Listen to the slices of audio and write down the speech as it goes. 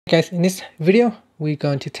Guys, in this video, we're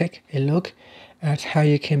going to take a look at how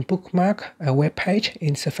you can bookmark a web page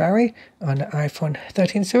in Safari on the iPhone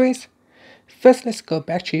 13 series. First, let's go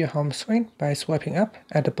back to your home screen by swiping up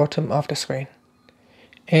at the bottom of the screen.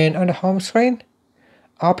 And on the home screen,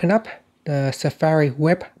 open up the Safari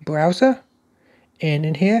web browser. And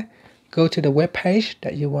in here, go to the web page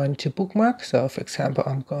that you want to bookmark. So for example,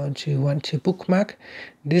 I'm going to want to bookmark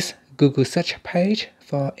this Google search page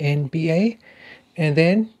for NBA. And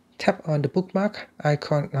then tap on the bookmark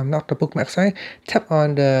icon, not the bookmark, sorry, tap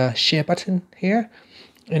on the share button here,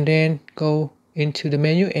 and then go into the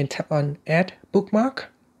menu and tap on add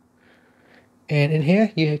bookmark. And in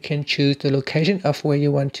here, you can choose the location of where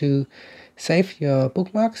you want to save your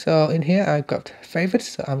bookmark. So in here, I've got favorites,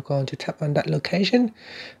 so I'm going to tap on that location.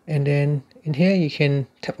 And then in here, you can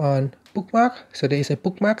tap on bookmark. So there is a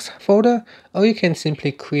bookmarks folder, or you can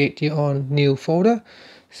simply create your own new folder.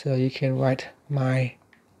 So you can write my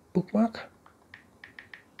bookmark,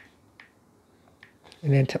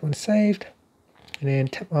 and then tap on saved, and then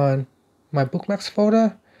tap on my bookmarks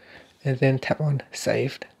folder, and then tap on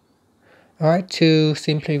saved. Alright, to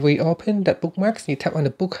simply reopen that bookmarks, you tap on the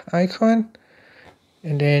book icon,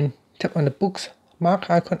 and then tap on the bookmark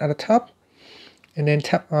icon at the top, and then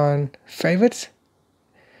tap on favorites,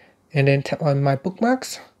 and then tap on my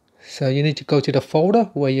bookmarks. So you need to go to the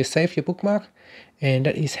folder where you save your bookmark, and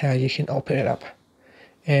that is how you can open it up.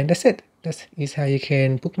 And that's it. That is how you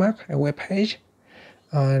can bookmark a web page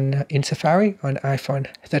in Safari on the iPhone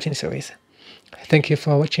 13 series. Thank you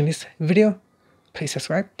for watching this video. Please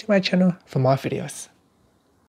subscribe to my channel for more videos.